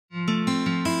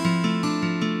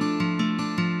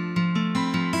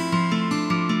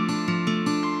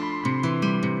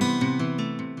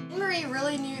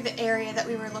area that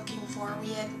we were looking for.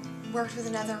 We had worked with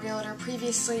another realtor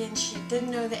previously and she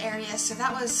didn't know the area, so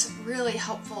that was really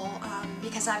helpful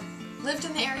because I've lived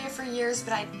in the area for years,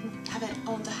 but I haven't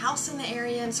owned a house in the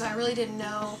area, and so I really didn't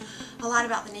know a lot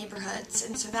about the neighborhoods,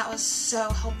 and so that was so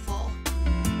helpful.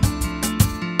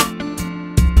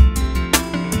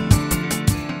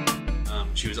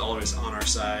 She was always on our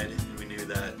side, and we knew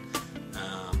that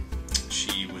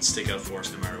she would stick up for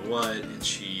us no matter what, and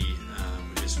she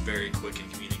was just very quick in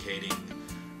communicating,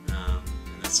 and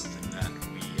that's something that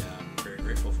we're very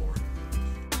grateful for.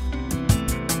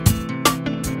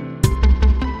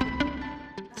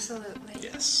 Absolutely.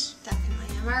 Yes.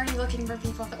 Definitely. I'm already looking for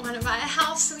people that want to buy a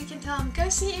house so we can tell them, go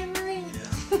see Anne-Marie.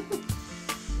 Yeah.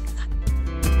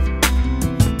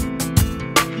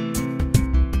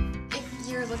 If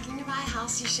you're looking to buy a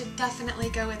house, you should definitely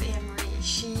go with Anne-Marie.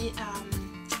 She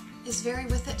is very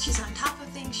with it. She's on top of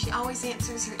things. She always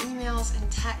answers her emails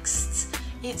and texts,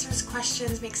 answers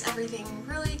questions, makes everything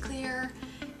really clear,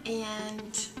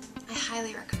 and I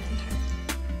highly recommend her.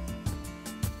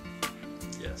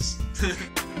 Yes.